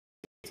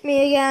It's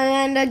me again,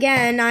 and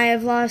again I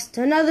have lost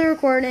another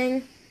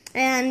recording,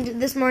 and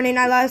this morning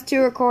I lost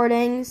 2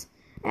 recordings,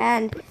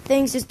 and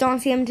things just don't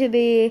seem to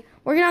be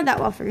working out that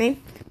well for me,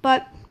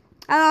 but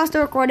I lost a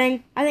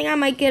recording. I think I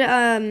might get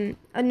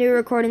a new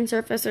recording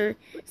surface or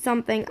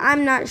something.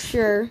 I'm not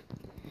sure,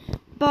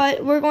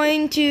 but we're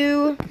going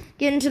to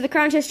get into the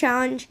crunch test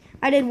challenge.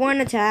 I did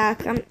 1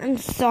 attack. I'm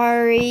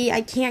sorry,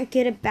 I can't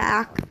get it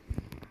back.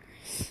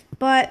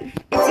 But it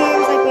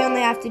seems like we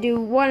only have to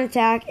do 1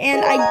 attack.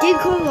 And I did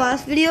call the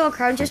last video a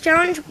crunch test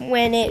challenge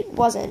when it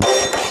wasn't.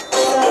 So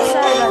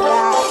sorry about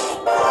that.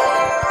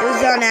 It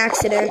was on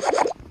accident.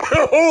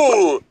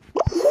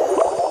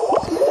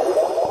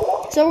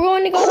 So we're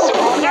going to go with a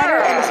wall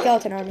ladder and a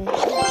skeleton army.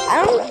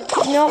 I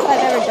don't know if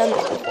I've ever done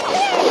this before.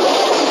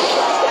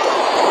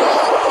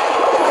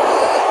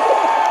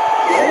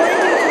 We're going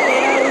to do a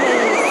tornado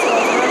with a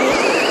skeleton army.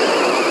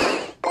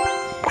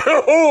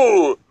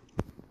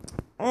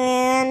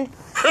 And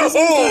he seems to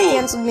have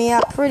canceled me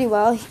out pretty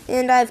well,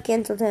 and I've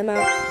canceled him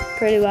out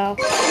pretty well.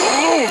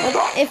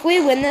 If we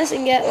win this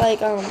and get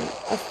like a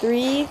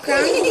 3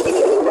 crown,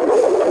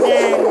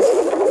 then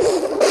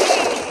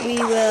we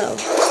will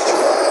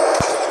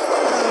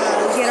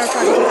get our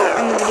crown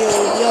and do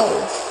yo.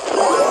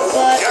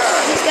 But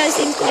this guy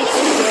seems to be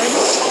pretty good,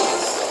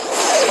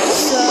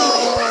 so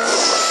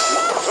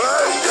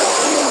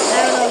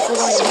I don't know if we're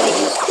going to make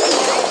it.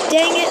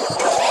 Dang it!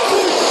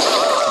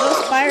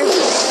 Those fires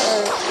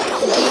are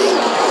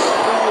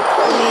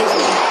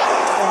amazing.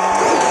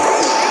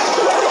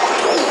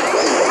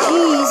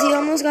 Jeez, he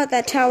almost got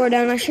that tower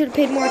down. I should have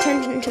paid more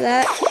attention to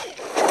that.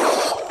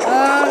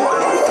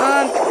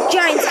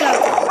 Giant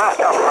skeleton.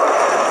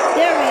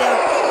 There we go.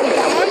 We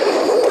got one.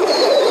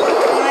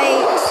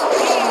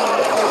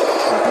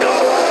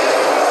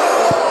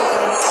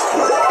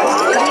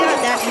 We got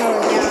that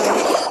tower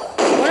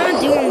down. We're not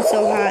doing so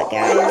hot,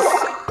 guys.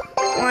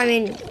 Well, I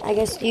mean, I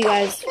guess you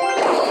guys are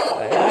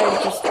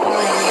just I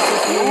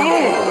feel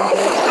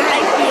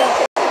like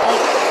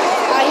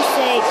if I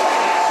say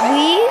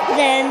we,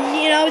 then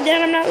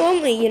I'm not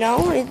lonely,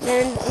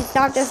 then it's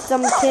not just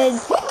some kid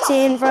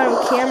sitting in front of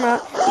a camera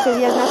because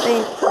he has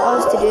nothing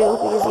else to do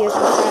because he has no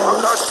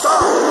friends.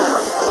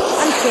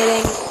 I'm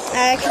kidding. I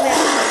actually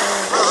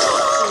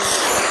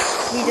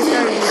he just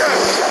started me.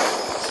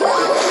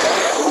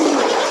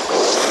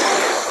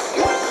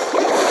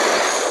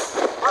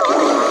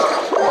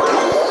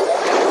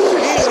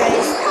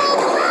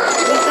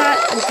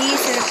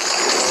 Decent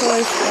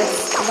choice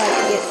that's about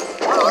to get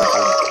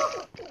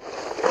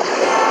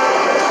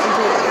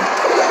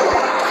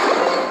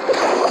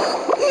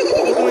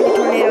we're going to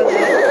tornado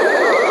that.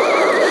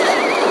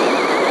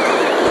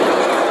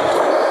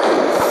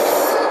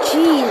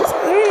 Jeez, I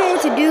don't know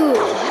what to do.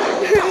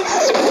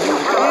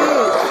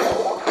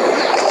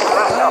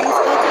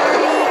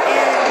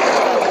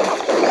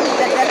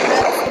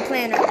 That's the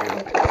plan right now.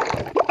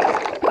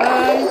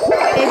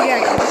 Baby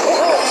dragon.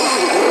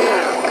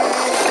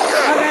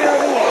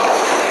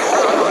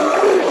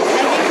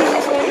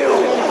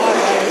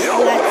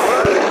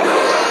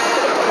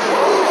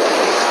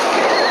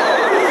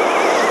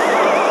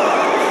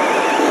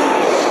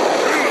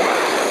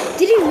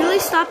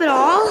 Stop it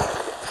all?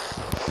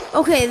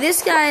 Okay,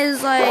 this guy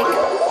is like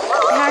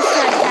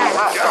hashtag hack.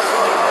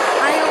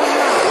 I don't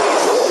know.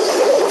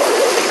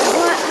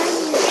 What?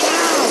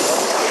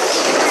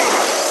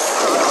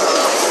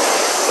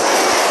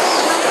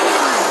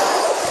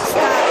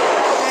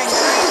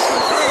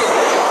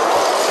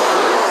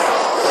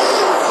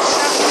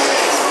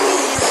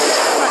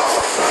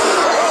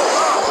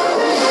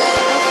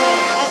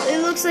 Okay,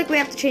 it looks like we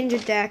have to change a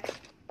deck.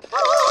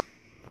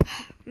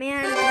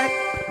 Man,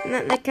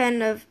 that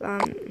kind of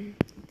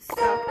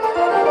sucked.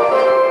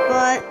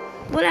 But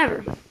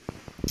whatever.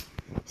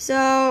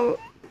 So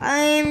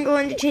I'm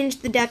going to change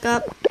the deck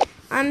up.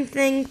 I'm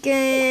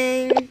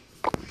thinking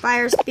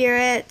fire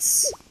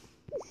spirits,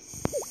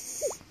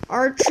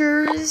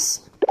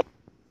 archers,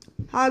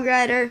 hog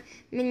rider,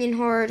 minion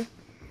horde.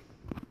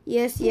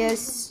 Yes.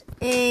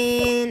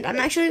 And I'm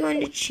actually going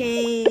to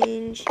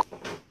change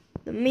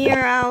the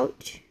mirror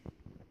out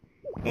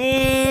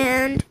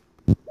and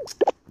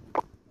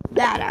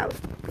that out.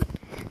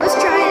 Let's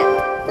try it.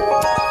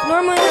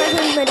 Normally I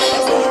change my deck.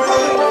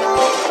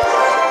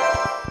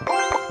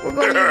 We're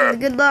going to give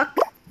good luck.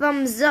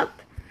 Thumbs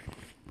up.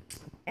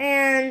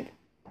 And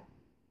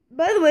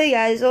by the way,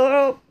 guys, a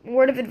little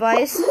word of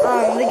advice.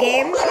 The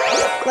game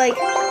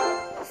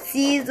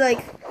sees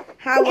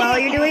how well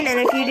you're doing, and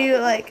if you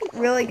do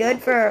really good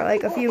for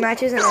a few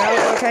matches in a row,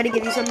 it'll try to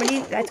give you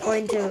somebody that's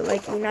going to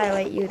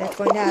annihilate you. That's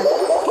going to have the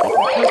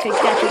perfect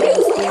deck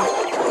against you.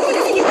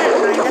 Just keep that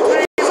in mind. That's what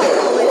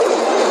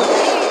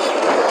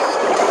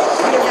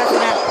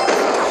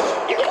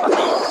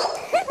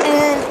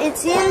it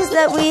seems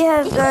that we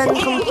have been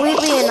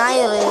completely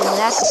annihilated in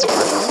that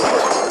department.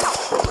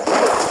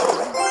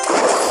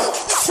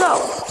 So,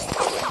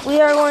 we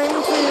are going to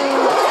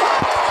continue.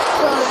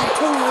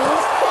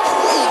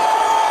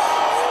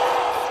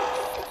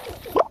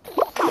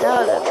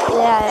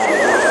 Yeah.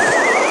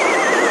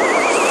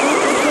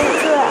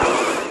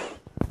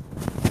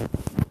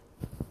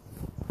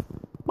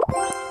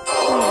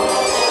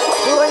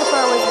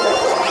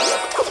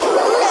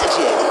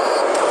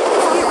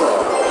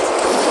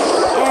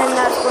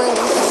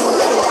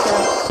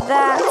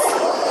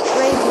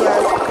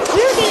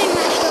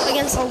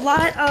 lost a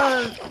lot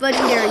of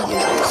legendary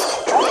users,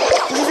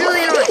 which is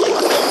really annoying.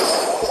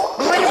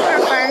 I'm going to put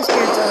our fire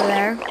spirits over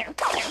there.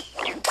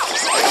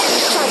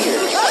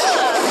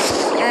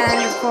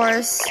 And of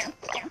course,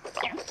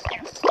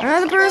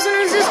 another person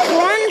is just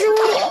going to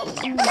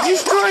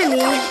destroy me.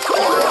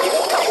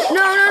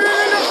 No.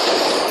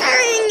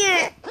 Dang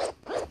it!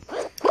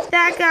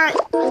 That got,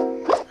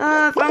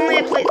 if only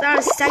I played that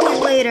a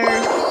second later,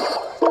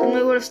 then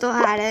we would have still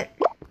had it.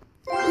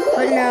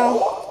 But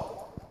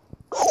no,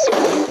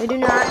 we do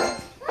not.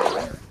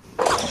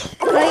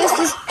 But I guess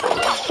this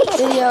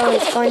video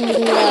is going to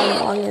be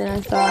longer than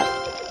I thought.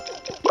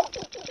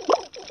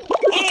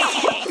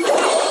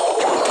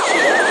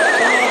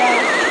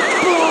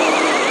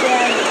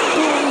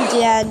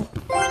 Dead.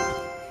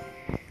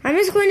 I'm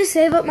just going to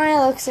save up my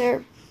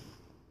elixir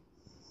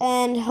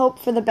and hope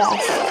for the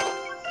best.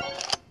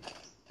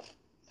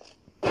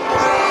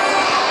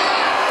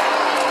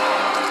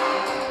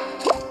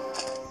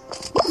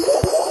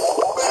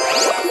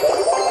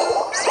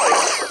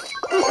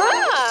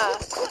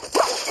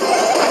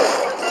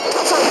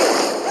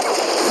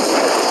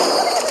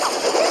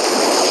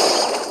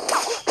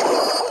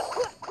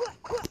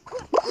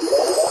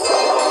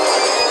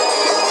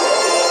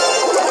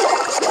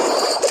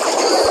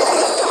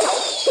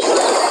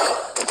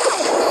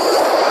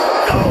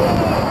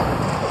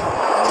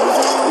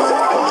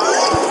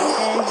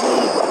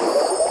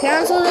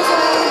 Cancel this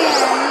one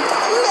again.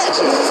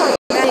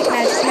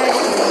 Magic.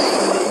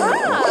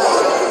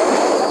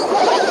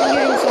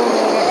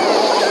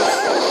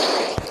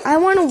 I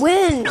want to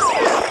win. I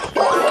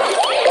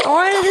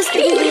wanted this to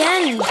be the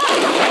end.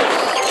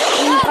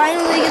 And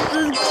finally get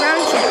the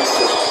crown chest.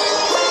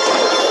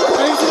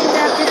 But it seems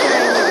after 3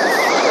 years.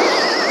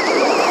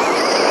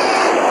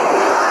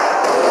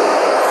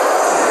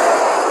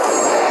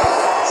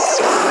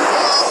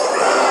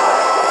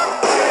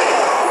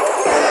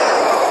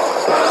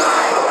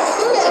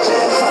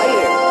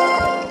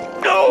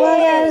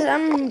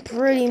 I'm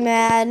pretty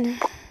mad.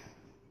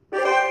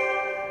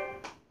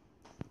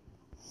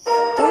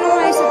 Don't know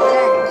why I said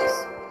thanks.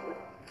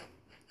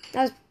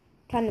 That was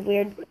kind of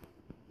weird.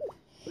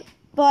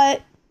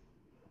 But,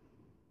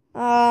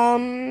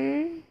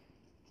 don't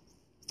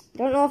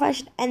know if I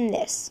should end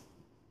this.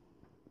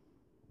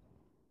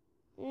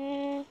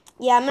 Yeah,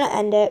 I'm gonna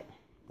end it.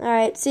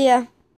 Alright, see ya.